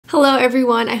Hello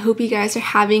everyone, I hope you guys are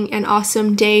having an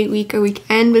awesome day, week, or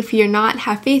weekend. But if you're not,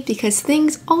 have faith because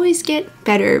things always get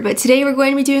better. But today we're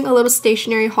going to be doing a little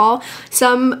stationery haul.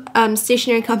 Some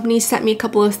stationery companies sent me a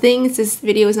couple of things. This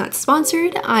video is not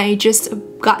sponsored. I just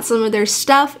got some of their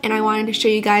stuff and I wanted to show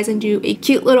you guys and do a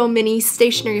cute little mini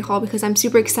stationery haul because I'm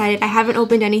super excited. I haven't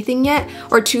opened anything yet,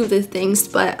 or two of the things,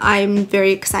 but I'm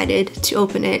very excited to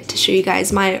open it to show you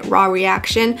guys my raw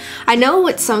reaction. I know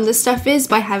what some of the stuff is,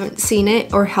 but I haven't seen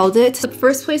it or held it. The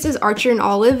first place is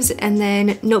Archer&Olive's, and then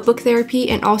NotebookTherapy,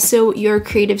 and also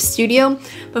YourCreativeStudio.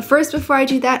 But first, before I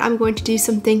do that, I'm going to do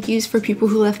some thank yous for people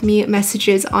who left me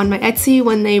messages on my Etsy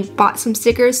when they bought some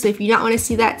stickers. So if you don't want to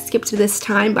see that, skip to this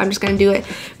time, but I'm just going to do it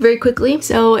very quickly.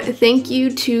 So thank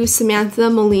you to Samantha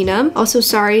Molina. Also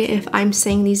sorry if I'm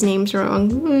saying these names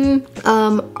wrong.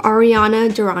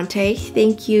 Ariana Durante,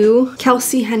 thank you.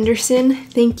 Kelsey Henderson,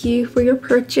 thank you for your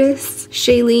purchase.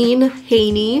 Shailene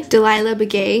Haney, Delilah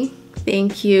Begay,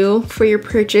 thank you for your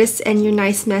purchase and your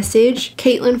nice message.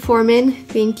 Caitlin Foreman,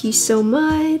 thank you so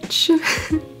much.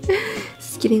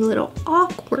 It's getting a little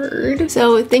awkward.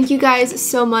 So thank you guys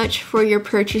so much for your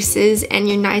purchases and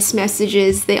your nice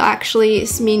messages. They actually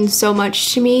mean so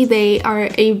much to me. They are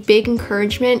a big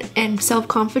encouragement and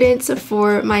self-confidence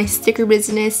for my sticker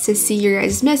business, to see your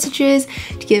guys' messages,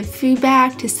 to give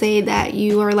feedback, to say that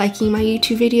you are liking my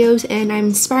YouTube videos, and I'm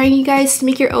inspiring you guys to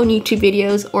make your own YouTube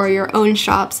videos or your own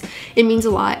shops. It means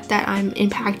a lot that I'm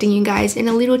impacting you guys in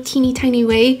a little teeny tiny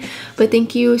way. But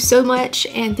thank you so much,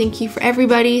 and thank you for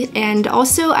everybody. And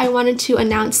also I wanted to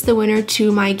announce the winner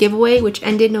to my giveaway, which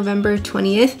ended November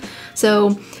 20th.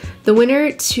 So the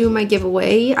winner to my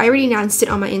giveaway, I already announced it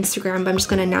on my Instagram, but I'm just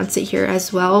going to announce it here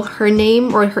as well. Her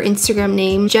name, or her Instagram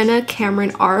name, Jenna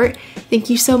Cameron Art. Thank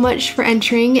you so much for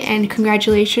entering and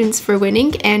congratulations for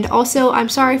winning. And also I'm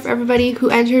sorry for everybody who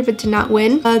entered but did not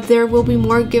win. There will be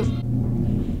more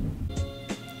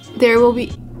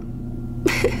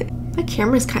My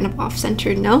camera's kind of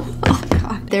off-centered, no? Oh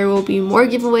god. There will be more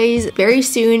giveaways very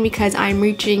soon because I'm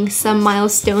reaching some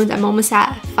milestones. I'm almost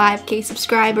at 5K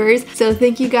subscribers. So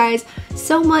thank you guys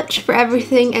so much for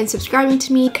everything and subscribing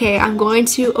to me. Okay, I'm going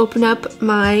to open up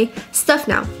my stuff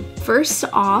now. First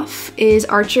off is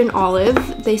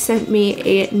Archer&Olive. They sent me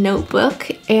a notebook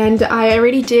and I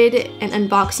already did an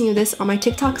unboxing of this on my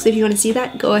TikTok. So if you want to see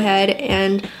that, go ahead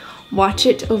and watch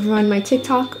it over on my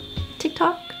TikTok.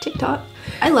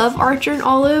 I love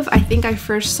Archer&Olive. I think I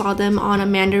first saw them on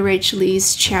Amanda Rach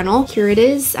Lee's channel. Here it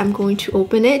is. I'm going to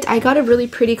open it. I got a really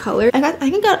pretty color. I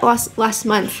think I got it last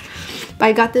month. But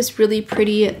I got this really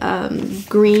pretty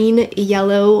green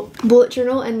yellow bullet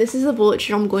journal, and this is a bullet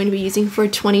journal I'm going to be using for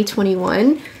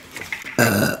 2021.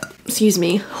 Excuse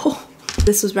me. Oh,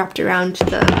 this was wrapped around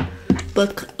the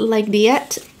book like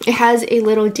that. It has a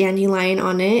little dandelion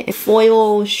on it.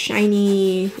 Foil,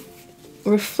 shiny,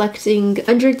 reflecting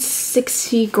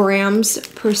 160 grams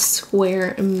per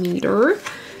square meter.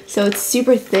 So it's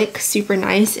super thick, super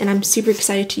nice, and I'm super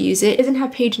excited to use it. It doesn't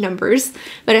have page numbers,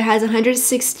 but it has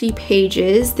 160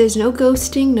 pages. There's no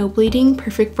ghosting, no bleeding,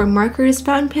 perfect for markers,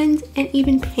 fountain pens, and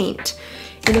even paint.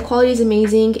 And the quality is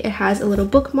amazing. It has a little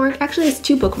bookmark. Actually, it's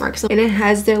two bookmarks, and it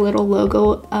has their little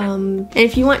logo. And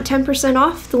if you want 10%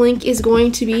 off, the link is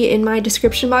going to be in my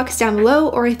description box down below,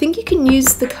 or I think you can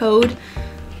use the code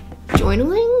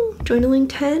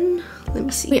joynaling10. Let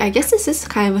me see. Wait, I guess this is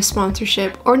kind of a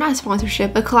sponsorship, or not a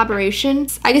sponsorship, a collaboration.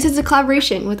 I guess it's a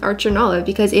collaboration with Archer&Olive,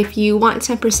 because if you want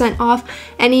 10% off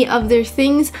any of their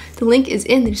things, the link is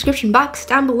in the description box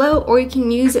down below, or you can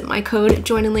use my code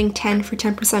joynaling10 for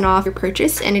 10% off your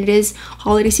purchase. And it is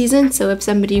holiday season, so if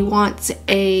somebody wants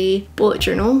a bullet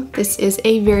journal, this is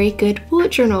a very good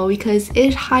bullet journal because it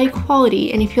is high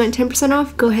quality. And if you want 10%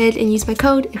 off, go ahead and use my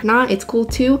code. If not, it's cool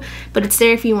too, but it's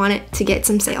there if you want it to get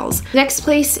some sales. Next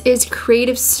place is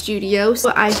Creative Studio.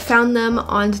 So I found them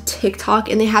on TikTok,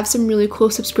 and they have some really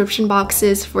cool subscription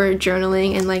boxes for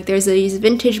journaling, and like there's these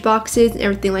vintage boxes and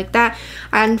everything like that.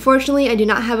 Unfortunately, I do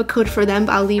not have a code for them,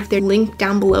 but I'll leave their link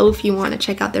down below if you want to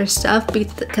check out their stuff,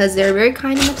 because they're very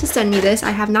kind enough to send me this.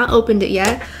 I have not opened it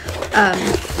yet,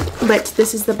 but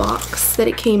this is the box that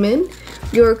it came in.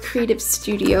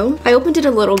 YourCreativeStudio. I opened it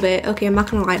a little bit. Okay, I'm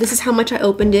not gonna lie. This is how much I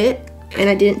opened it, and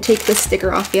I didn't take the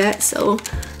sticker off yet, so.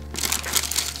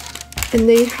 And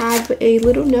they have a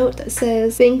little note that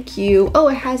says, thank you. Oh,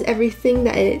 it has everything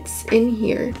that it's in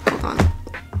here. Hold on.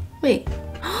 Wait.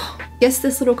 Yes,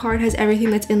 this little card has everything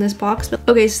that's in this box.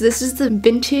 Okay, so this is the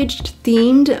vintage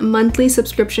themed monthly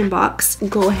subscription box.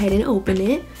 Go ahead and open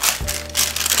it.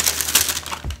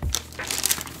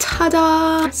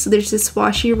 Ta-da! So there's this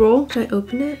washi roll. Should I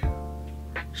open it?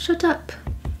 Shut up.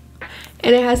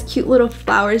 And it has cute little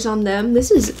flowers on them.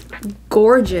 This is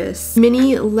gorgeous.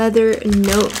 Mini leather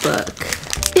notebook.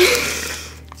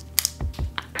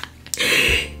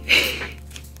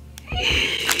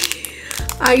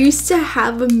 I used to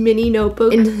have a mini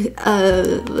notebook in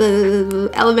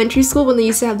elementary school when they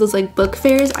used to have those like book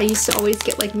fairs. I used to always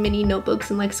get like mini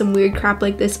notebooks and like some weird crap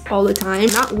like this all the time.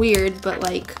 Not weird, but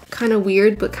like kind of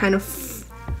weird, but kind of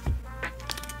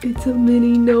it's a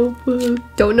mini notebook.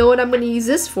 Don't know what I'm gonna use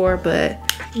this for, but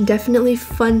definitely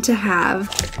fun to have.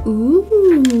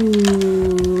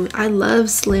 Ooh, I love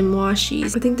slim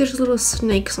washies. I think there's little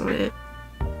snakes on it.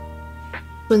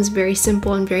 This one's very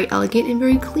simple and very elegant and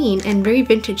very clean and very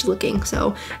vintage looking,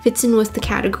 so fits in with the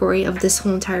category of this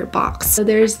whole entire box. So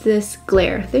there's this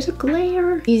glare. There's a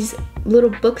glare. These little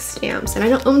book stamps, and I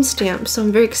don't own stamps, so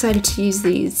I'm very excited to use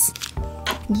these.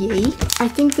 Yay. I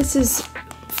think this is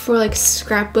for like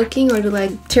scrapbooking or to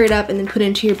like tear it up and then put it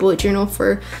into your bullet journal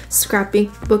for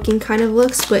scrapbooking kind of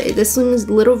looks, but this one is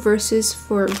little verses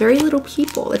for very little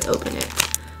people. Let's open it.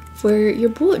 For your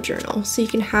bullet journal, so you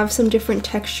can have some different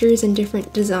textures and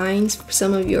different designs for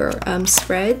some of your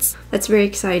spreads. That's very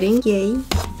exciting. Yay.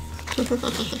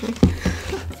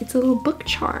 It's a little book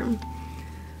charm.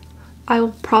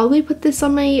 I'll probably put this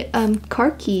on my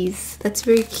car keys. That's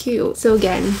very cute. So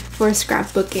again, for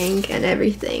scrapbooking and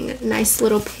everything, nice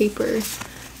little paper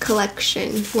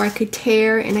collection where I could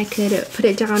tear and I could put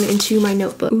it down into my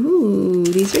notebook. Ooh,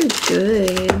 these are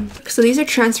good. So these are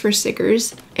transfer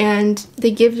stickers and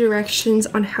they give directions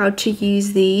on how to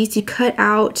use these. You cut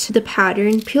out the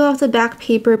pattern, peel off the back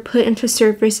paper, put into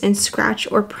surface and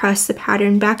scratch or press the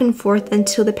pattern back and forth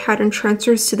until the pattern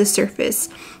transfers to the surface.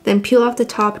 Then peel off the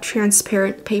top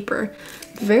transparent paper.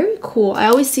 Very cool. I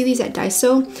always see these at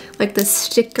Daiso, like the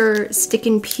stick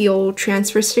and peel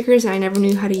transfer stickers, and I never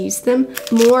knew how to use them.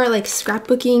 More like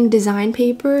scrapbooking design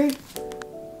paper.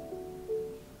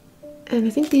 And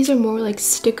I think these are more like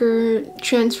sticker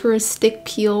transfer, stick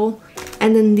peel.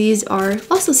 And then these are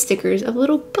also stickers of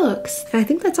little books. And I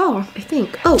think that's all, I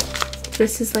think. Oh,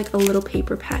 this is like a little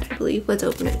paper pad, I believe. Let's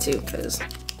open it too, because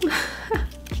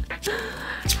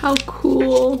how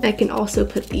cool. I can also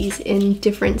put these in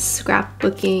different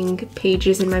scrapbooking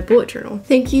pages in my bullet journal.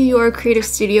 Thank you,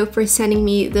 YourCreativeStudio, for sending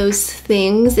me those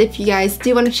things. If you guys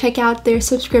do want to check out their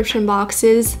subscription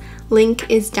boxes, link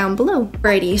is down below.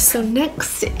 Alrighty, so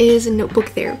next is notebook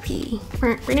therapy.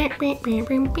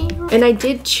 And I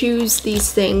did choose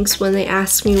these things when they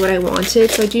asked me what I wanted,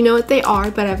 so I do know what they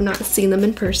are, but I've not seen them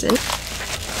in person.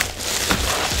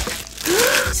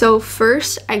 So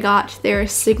first I got their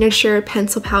signature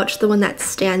pencil pouch, the one that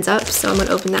stands up, so I'm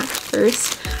gonna open that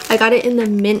first. I got it in the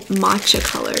mint matcha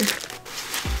color.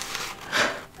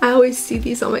 I always see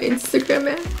these on my Instagram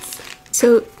ads.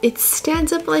 So it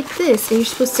stands up like this, and you're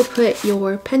supposed to put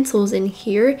your pencils in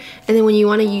here, and then when you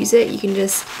want to use it, you can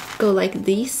just go like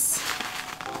this,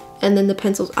 and then the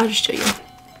pencils, I'll just show you.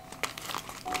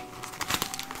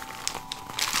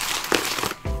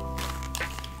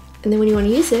 And then when you want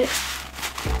to use it,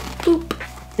 boop.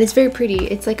 And it's very pretty.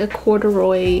 It's like a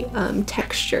corduroy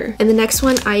texture. And the next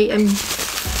one, I am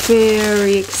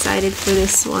very excited for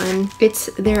this one. It's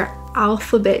their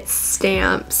alphabet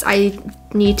stamps. I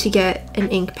need to get an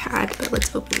ink pad, but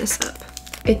let's open this up.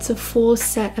 It's a full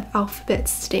set of alphabet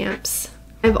stamps.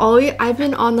 I've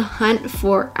been on the hunt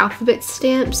for alphabet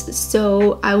stamps,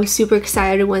 so I was super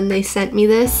excited when they sent me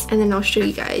this, and then I'll show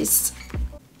you guys.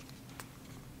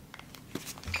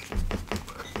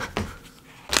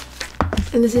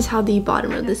 And this is how the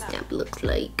bottom of the stamp looks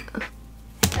like.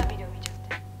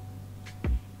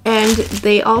 And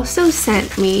they also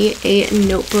sent me a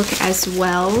notebook as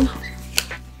well.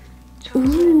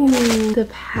 Ooh, the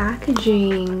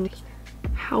packaging.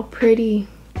 How pretty.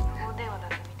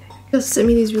 They sent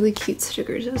me these really cute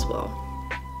stickers as well.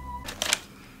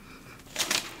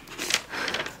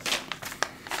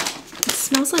 It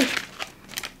smells like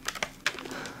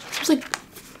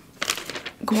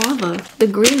guava, the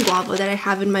green guava that I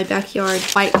have in my backyard.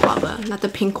 White guava, not the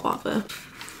pink guava.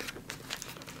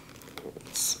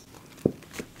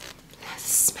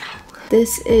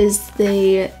 This is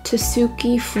the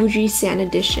Tsuki Fuji-san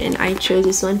edition. I chose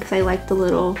this one because I like the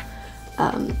little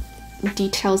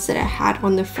details that it had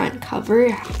on the front cover.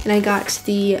 And I got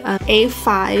the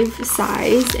A5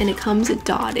 size, and it comes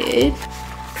dotted.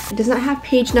 It does not have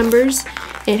page numbers.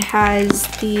 It has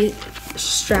the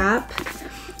strap,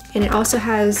 and it also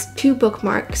has 2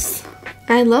 bookmarks.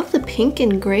 And I love the pink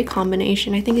and gray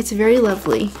combination. I think it's very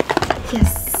lovely.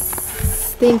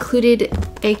 Yes. They included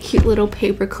a cute little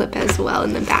paper clip as well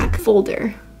in the back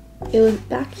folder. It was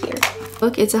back here.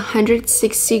 Look, it's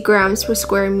 160 grams per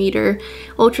square meter.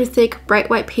 Ultra thick, bright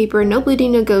white paper, no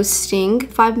bleeding, no ghosting.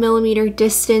 5mm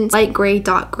distance, light gray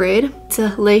dot grid. It's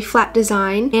a lay flat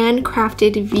design,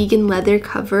 handcrafted vegan leather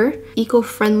cover.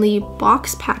 Eco-friendly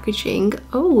box packaging.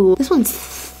 Oh, this one's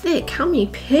thick. How many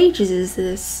pages is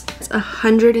this? It's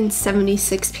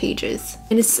 176 pages.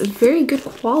 And it's very good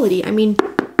quality. I mean,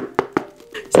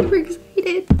 super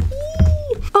excited.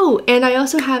 Oh, and I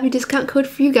also have a discount code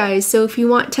for you guys. So if you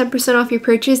want 10% off your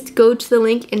purchase, go to the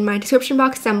link in my description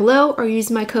box down below or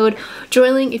use my code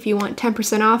joynalinginc if you want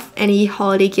 10% off any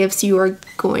holiday gifts you are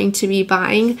going to be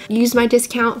buying. Use my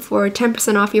discount for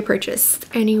 10% off your purchase.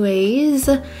 Anyways,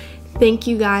 thank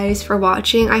you guys for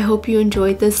watching. I hope you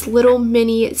enjoyed this little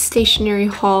mini stationery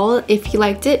haul. If you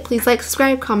liked it, please like,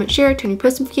 subscribe, comment, share, turn on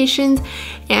post notifications.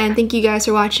 And thank you guys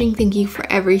for watching. Thank you for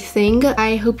everything.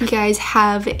 I hope you guys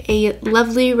have a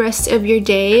lovely rest of your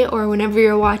day, or whenever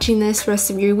you're watching this, rest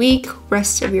of your week,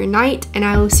 rest of your night, and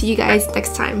I will see you guys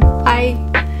next time. Bye!